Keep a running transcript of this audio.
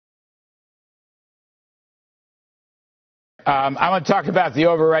I want to talk about the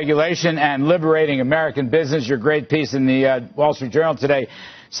overregulation and liberating American business. Your great piece in the Wall Street Journal today.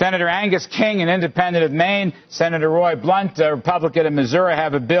 Senator Angus King, an independent of Maine, Senator Roy Blunt, a Republican of Missouri,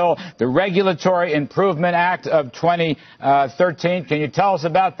 have a bill, the Regulatory Improvement Act of 2013. Can you tell us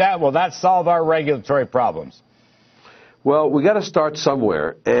about that? Will that solve our regulatory problems? Well, we got to start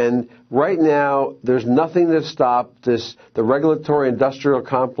somewhere, and right now there's nothing to stop the regulatory industrial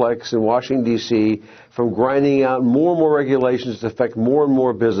complex in Washington, D.C. from grinding out more and more regulations that affect more and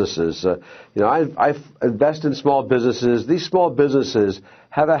more businesses. I invest in small businesses. These small businesses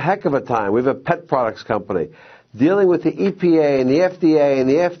have a heck of a time. We have a pet products company dealing with the EPA and the FDA and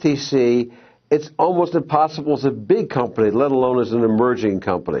the FTC. It's almost impossible as a big company, let alone as an emerging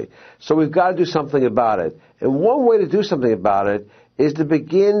company. So we've got to do something about it. And one way to do something about it is to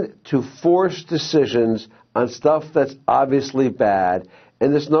begin to force decisions on stuff that's obviously bad.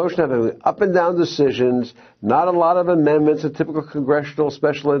 And this notion of having up and down decisions, not a lot of amendments, a typical congressional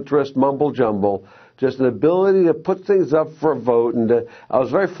special interest mumble jumble, just an ability to put things up for a vote. And I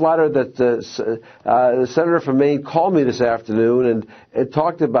was very flattered that the senator from Maine called me this afternoon and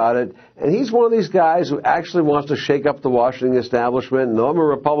talked about it. And he's one of these guys who actually wants to shake up the Washington establishment. And I'm a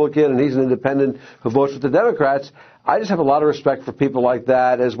Republican, and he's an independent who votes with the Democrats. I just have a lot of respect for people like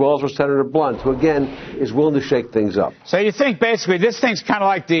that, as well as for Senator Blunt, who, again, is willing to shake things up. So you think basically this thing's kind of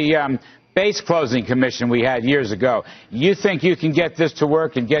like the base closing commission we had years ago. You think you can get this to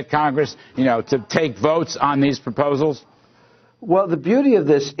work and get Congress, to take votes on these proposals? Well, the beauty of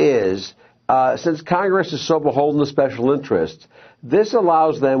this is, since Congress is so beholden to special interests, this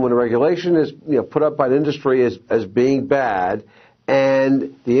allows them, when a regulation is put up by an industry as being bad,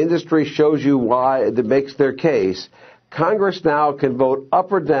 and the industry shows you why it makes their case, Congress now can vote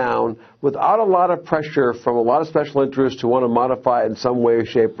up or down without a lot of pressure from a lot of special interests who want to modify it in some way,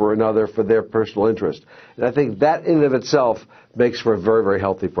 shape, or another for their personal interest. And I think that in and of itself makes for a very, very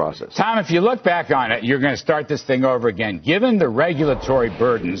healthy process. Tom, if you look back on it, you're going to start this thing over again. Given the regulatory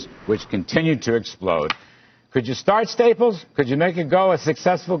burdens, which continue to explode, could you start Staples? Could you make a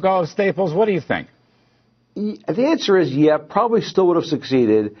successful go of Staples? What do you think? The answer is yeah, probably still would have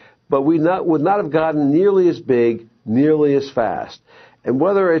succeeded, but we would not have gotten nearly as big, nearly as fast. And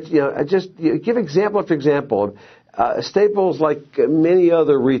whether it's, give example after example. Staples, like many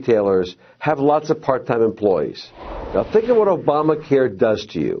other retailers, have lots of part-time employees. Now, think of what Obamacare does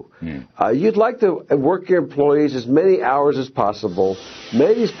to you. You'd like to work your employees as many hours as possible.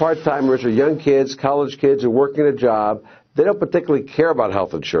 Many of these part-timers are young kids, college kids who are working a job. They don't particularly care about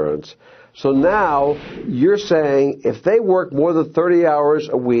health insurance. So now you're saying if they work more than 30 hours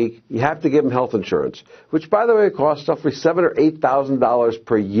a week, you have to give them health insurance, which, by the way, costs roughly $7,000 or $8,000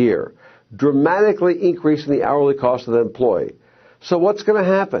 per year, dramatically increasing the hourly cost of the employee. So what's going to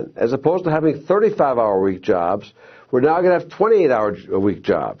happen? As opposed to having 35-hour-a-week jobs, we're now going to have 28-hour-a-week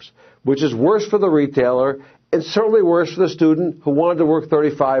jobs, which is worse for the retailer and certainly worse for the student who wanted to work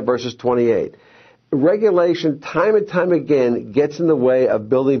 35 versus 28. Regulation, time and time again, gets in the way of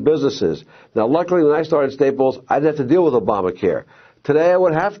building businesses. Now, luckily, when I started Staples, I didn't have to deal with Obamacare. Today, I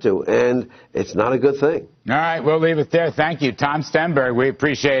would have to, and it's not a good thing. All right, we'll leave it there. Thank you, Tom Stemberg. We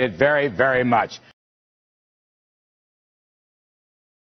appreciate it very, very much.